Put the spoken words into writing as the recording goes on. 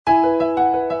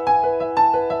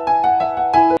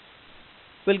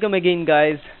Welcome again,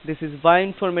 guys. This is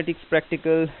Bioinformatics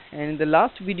Practical, and in the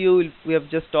last video we have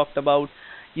just talked about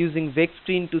using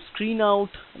VecScreen to screen out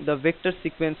the vector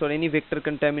sequence or any vector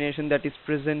contamination that is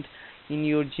present in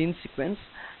your gene sequence,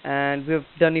 and we have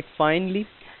done it finely.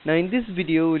 Now in this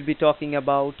video we'll be talking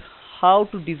about how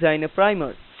to design a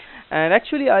primer, and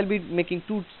actually I'll be making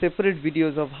two separate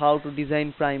videos of how to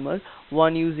design primer,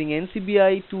 one using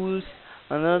NCBI tools,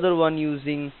 another one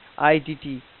using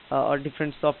IDT, or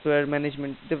different software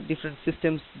management, different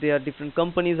systems. There are different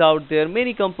companies out there,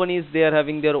 many companies, they are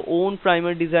having their own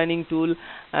primer designing tool,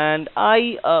 and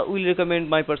I will recommend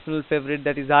my personal favorite,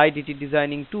 that is IDT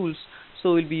designing tools.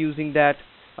 So we'll be using that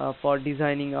for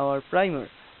designing our primer.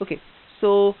 Okay,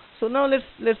 so now let's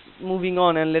moving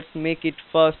on, and let's make it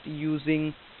first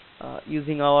using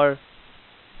our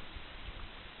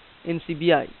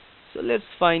NCBI. So let's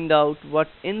find out what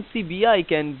NCBI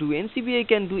can do. NCBI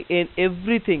can do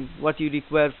everything what you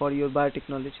require for your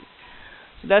biotechnology.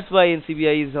 So that's why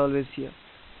NCBI is always here,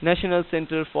 National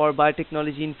Center for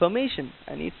Biotechnology Information,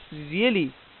 and it's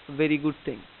really a very good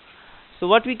thing. So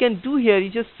what we can do here, you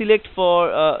just select for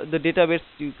the database,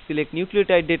 you select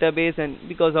nucleotide database, and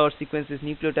because our sequence is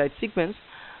nucleotide sequence,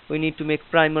 we need to make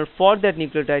primer for that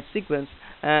nucleotide sequence.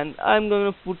 And I'm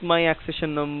going to put my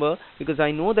accession number because I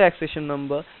know the accession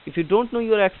number. If you don't know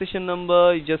your accession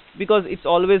number, just because it's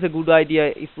always a good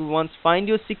idea, if you once find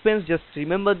your sequence, just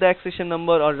remember the accession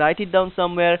number or write it down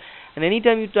somewhere, and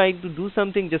anytime you try to do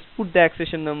something, just put the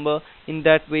accession number. In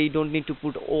that way you don't need to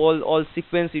put all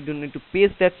sequence, you don't need to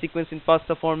paste that sequence in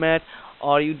FASTA format,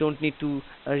 or you don't need to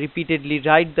repeatedly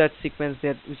write that sequence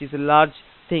there, which is a large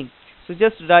thing. So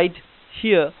just write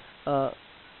here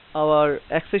our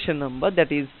accession number,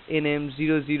 that is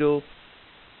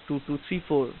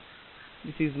NM002234.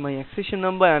 This is my accession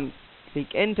number, and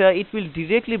click enter. It will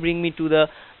directly bring me to the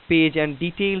page and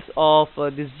details of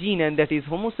this gene, and that is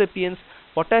Homo sapiens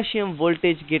potassium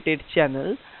voltage gated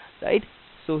channel, right?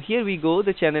 So here we go,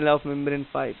 the channel of membrane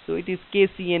 5. So it is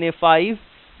KCNA5.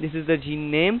 This is the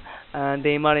gene name and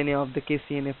the mRNA of the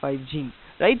KCNA5 gene,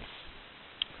 right?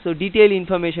 So detailed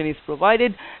information is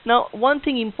provided. Now one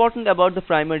thing important about the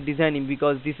primer designing,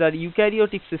 because these are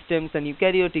eukaryotic systems and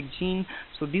eukaryotic gene,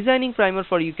 so designing primer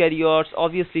for eukaryotes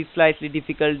obviously slightly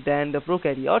difficult than the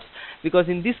prokaryotes, because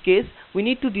in this case we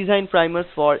need to design primers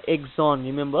for exon,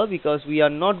 remember, because we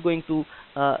are not going to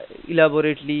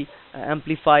elaborately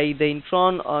amplify the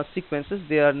intron sequences,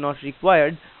 they are not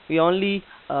required. We only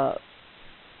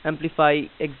amplify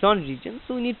exon region,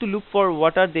 so we need to look for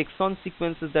what are the exon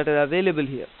sequences that are available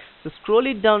here. So scroll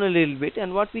it down a little bit,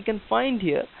 and what we can find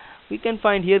here,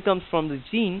 here comes from the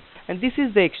gene, and this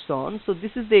is the exon. So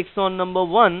this is the exon number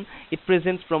 1. It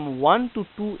presents from 1 to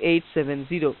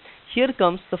 2870. Here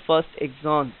comes the first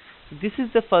exon. So this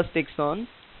is the first exon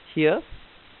here.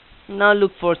 Now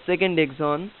look for second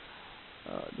exon.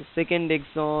 The second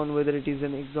exon, whether it is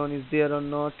an exon is there or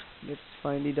not, let's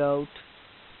find it out.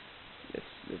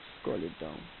 Let's scroll it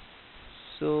down.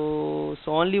 So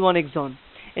only one exon.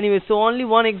 Anyway, so only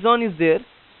one exon is there.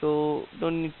 So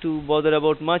don't need to bother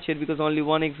about much here because only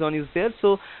one exon is there.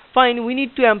 So fine, we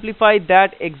need to amplify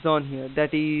that exon here.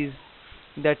 That is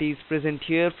present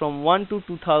here from 1 to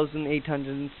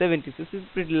 2870. So this is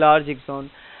pretty large exon,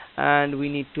 and we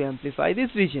need to amplify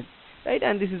this region, right?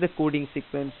 And this is the coding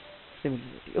sequence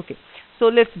similarity. Okay. So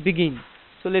let's begin.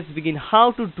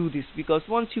 How to do this, because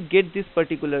once you get this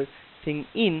particular thing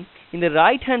in the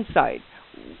right hand side,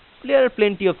 there are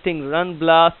plenty of things: run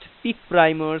blast, pick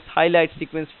primers, highlight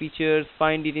sequence features,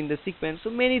 find it in the sequence.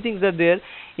 So many things are there.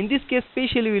 In this case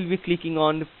especially we'll be clicking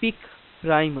on pick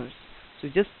primers. So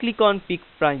just click on pick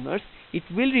primers. It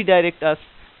will redirect us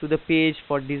to the page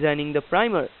for designing the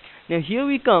primer. Now here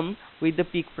we come with the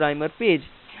pick primer page,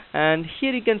 and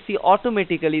here you can see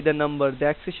automatically the number, the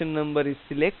accession number is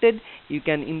selected. You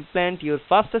can implant your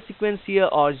FASTA sequence here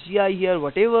or GI here,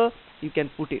 whatever you can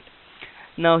put it.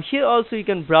 Now here also you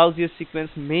can browse your sequence.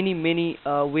 Many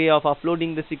way of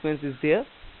uploading the sequence is there.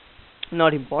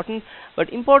 Not important, but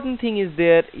important thing is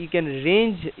there, you can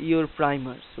range your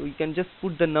primer. So you can just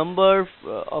put the number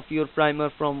of your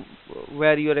primer from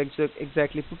where you are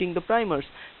exactly putting the primers.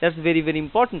 That's very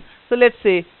important. So let's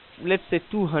say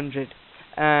 200,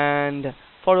 and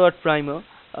forward primer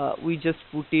we just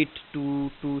put it to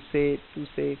say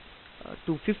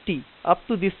 250. Up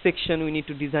to this section we need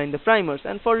to design the primers.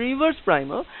 And for reverse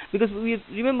primer, because we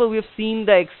have seen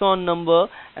the exon number,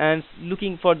 and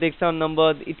looking for the exon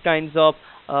number, it kinds of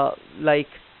like,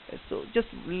 so just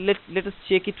let us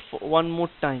check it for one more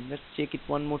time. Let's check it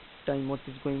one more time what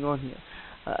is going on here.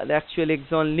 The actual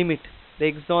exon limit,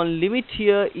 The exon limit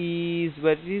here is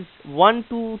where it is 1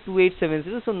 to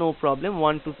 2870, so no problem.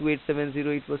 1 to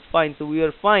 2870, it was fine, so we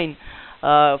are fine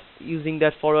using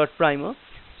that forward primer.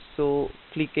 So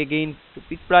click again to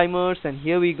pick primers, and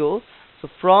here we go. So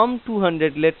from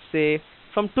 200, let's say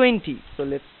from 20, so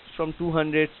let's from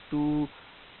 200 to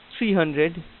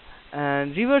 300,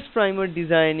 and reverse primer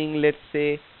designing, let's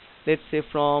say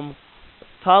from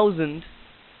 1000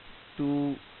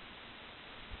 to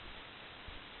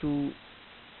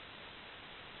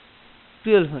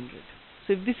 1200.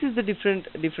 So if this is the different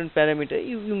parameter,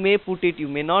 you may put it, you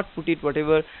may not put it,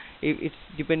 whatever. It's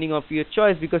depending on your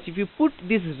choice, because if you put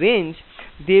this range,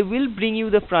 they will bring you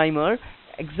the primer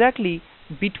exactly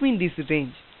between this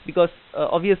range, because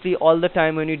obviously all the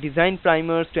time when you design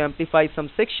primers to amplify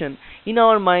some section, in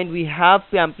our mind we have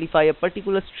to amplify a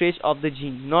particular stretch of the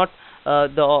gene, not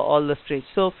all the stretch.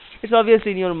 So it's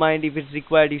obviously in your mind, if it's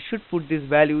required, you should put these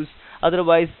values.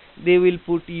 Otherwise they will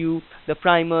put you the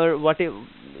primer whatever,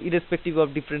 irrespective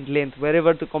of different length,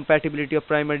 wherever the compatibility of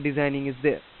primer designing is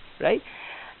there, right?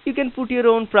 You can put your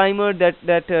own primer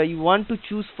that you want to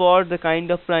choose for the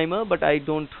kind of primer, but I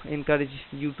don't encourage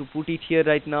you to put it here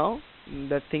right now.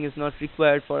 That thing is not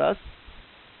required for us.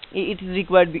 It is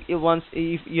required once,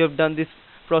 if you have done this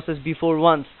process before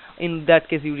once. In that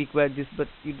case you require this, but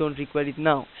you don't require it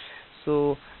now.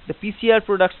 So the PCR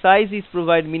product size is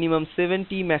provide minimum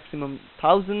 70, maximum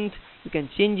 1000. You can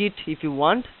change it if you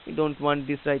want. You don't want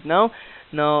this right now.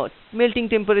 Now melting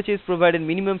temperature is provided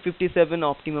minimum 57,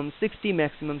 optimum 60,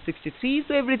 maximum 63.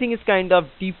 So everything is kind of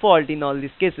default in all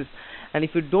these cases. And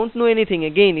if you don't know anything,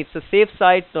 again, it's a safe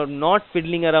site or not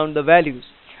fiddling around the values.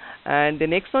 And the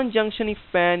exon junction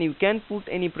expand, you can put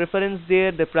any preference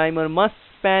there. The primer must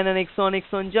span an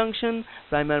exon junction.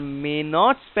 Primer may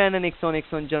not span an exon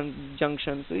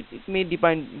junction. So it may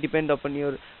depend upon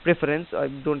your preference. I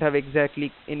don't have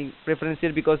exactly any preference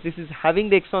here, because this is having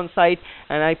the exon site,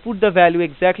 and I put the value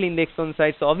exactly in the exon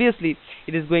site. So obviously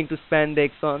it is going to span the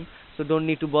exon. So don't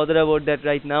need to bother about that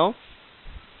right now.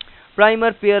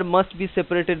 Primer pair must be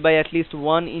separated by at least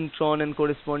one intron and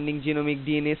corresponding genomic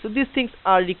DNA. So these things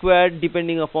are required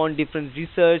depending upon different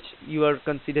research you are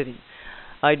considering.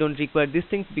 I don't require these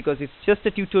things because it's just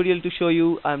a tutorial to show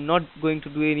you. I'm not going to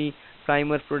do any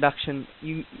primer production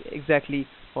exactly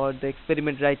for the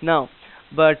experiment right now.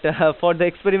 But for the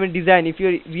experiment design, if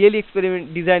you're really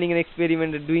designing an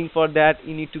experiment and doing for that,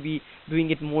 you need to be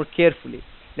doing it more carefully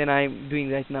than I'm doing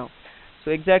right now. So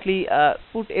exactly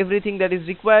put everything that is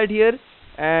required here,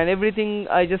 and everything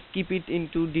I just keep it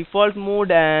into default mode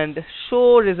and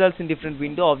show results in different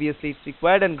window. Obviously it's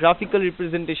required, and graphical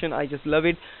representation, I just love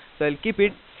it, so I'll keep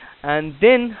it. And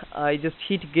then I just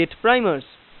hit get primers,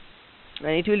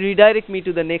 and it will redirect me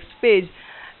to the next page.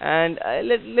 And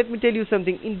let me tell you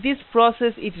something, in this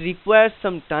process it requires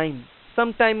some time.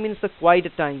 Some time means quite a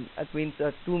time. That means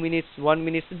 2 minutes, 1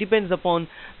 minute. It depends upon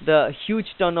the huge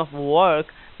ton of work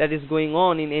that is going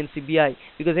on in NCBI,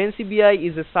 because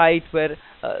NCBI is a site where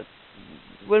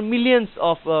millions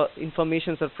of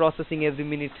informations are processing every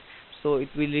minute. So it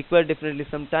will require definitely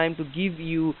some time to give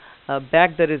you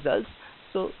back the results.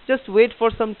 So just wait for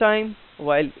some time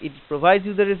while it provides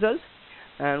you the results,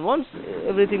 and once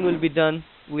everything will be done,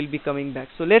 we'll be coming back.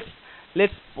 So let's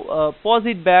pause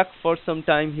it back for some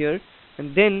time here,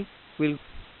 and then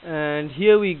and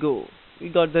here we go. We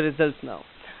got the results now.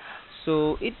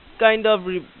 So it kind of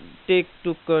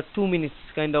took 2 minutes,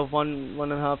 kind of one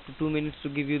and a half to 2 minutes to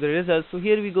give you the results. So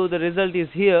here we go, the result is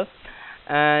here.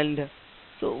 And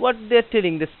so what they're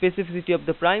telling, the specificity of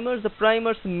the primers. The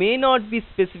primers may not be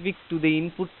specific to the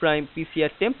input prime PCR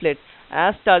template,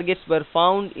 as targets were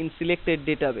found in selected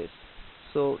database.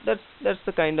 So that's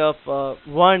the kind of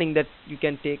warning that you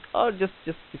can take, or just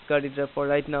discard it for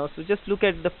right now. So just look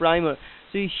at the primer.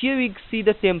 So here we see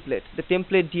the template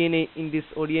DNA in this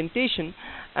orientation,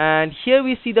 and here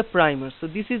we see the primer. So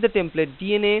this is the template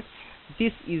DNA,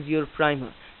 this is your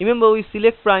primer. Remember, we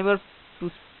select primer to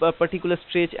a particular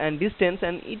stretch and distance,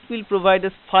 and it will provide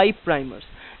us 5 primers.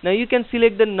 Now you can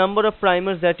select the number of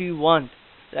primers that you want,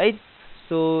 right?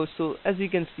 So as you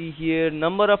can see here,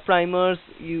 number of primers,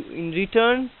 you in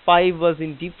return 5 was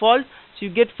in default, so you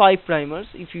get 5 primers.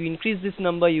 If you increase this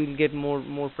number, you will get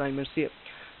more primers here.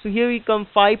 So here we come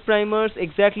 5 primers,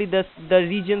 exactly the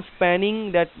region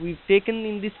spanning that we've taken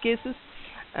in these cases.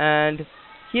 And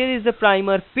here is the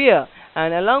primer pair,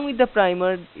 and along with the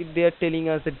primer they are telling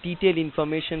us the detailed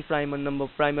information: primer number,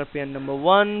 primer pair number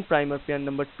 1, primer pair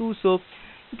number 2. So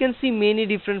you can see many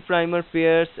different primer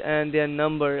pairs and their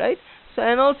number, right? So,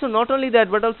 and also not only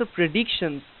that, but also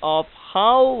predictions of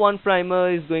how one primer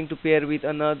is going to pair with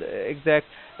another exact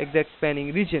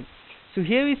spanning region. So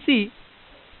here we see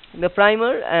the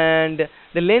primer, and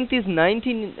the length is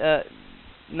 90,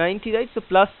 right? So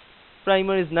plus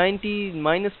primer is 90,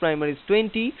 minus primer is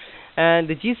 20, and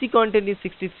the GC content is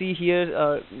 63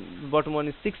 here. Bottom one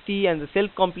is 60, and the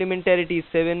self complementarity is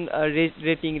 7.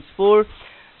 Rating is 4.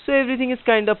 So everything is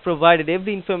kind of provided,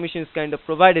 every information is kind of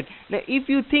provided. Now if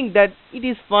you think that it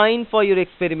is fine for your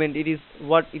experiment, it is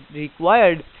what it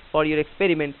required for your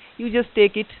experiment, you just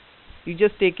take it,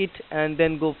 and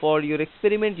then go for your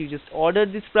experiment. You just order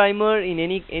this primer in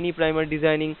any primer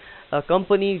designing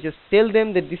company. You just tell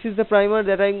them that this is the primer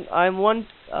that I want,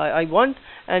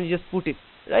 and you just put it,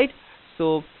 right?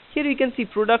 So here you can see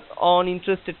product on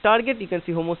interested target. You can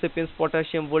see Homo sapiens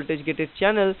potassium voltage gated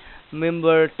channel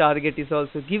member target is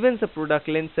also given. So product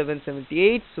length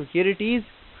 778. So here it is.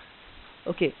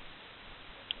 Okay,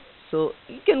 so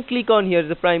you can click on here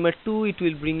the primer 2. It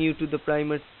will bring you to the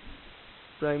primer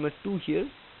 2 here.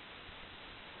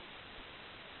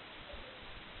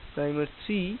 Primer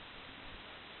 3,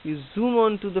 you zoom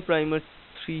on to the primer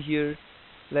 3 here,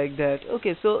 like that.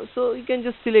 Okay, so you can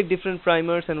just select different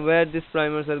primers and where these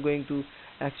primers are going to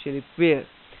actually pair.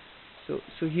 So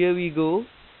here we go,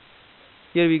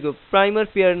 primer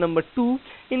pair number 2.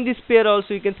 In this pair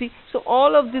also you can see, so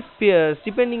all of these pairs,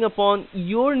 depending upon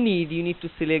your need, you need to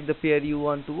select the pair you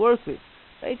want to work with,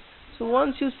 right? So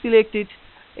once you select it,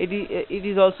 it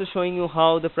is also showing you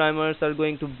how the primers are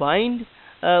going to bind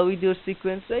with your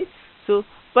sequence, right? So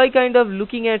by kind of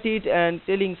looking at it and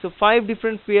telling, so 5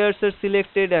 different pairs are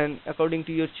selected, and according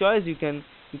to your choice you can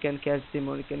catch them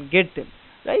or you can get them,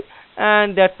 right?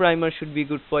 And that primer should be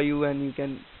good for you and you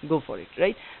can go for it,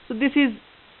 right? So this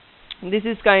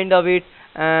is kind of it,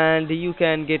 and you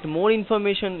can get more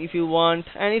information if you want,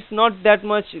 and it's not that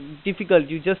much difficult.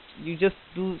 You just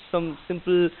do some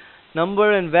simple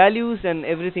number and values, and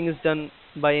everything is done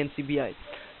by NCBI.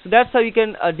 So that's how you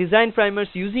can design primers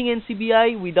using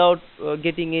NCBI without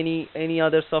getting any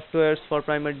other softwares for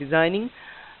primer designing.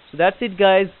 So that's it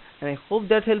guys, and I hope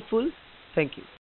that's helpful. Thank you.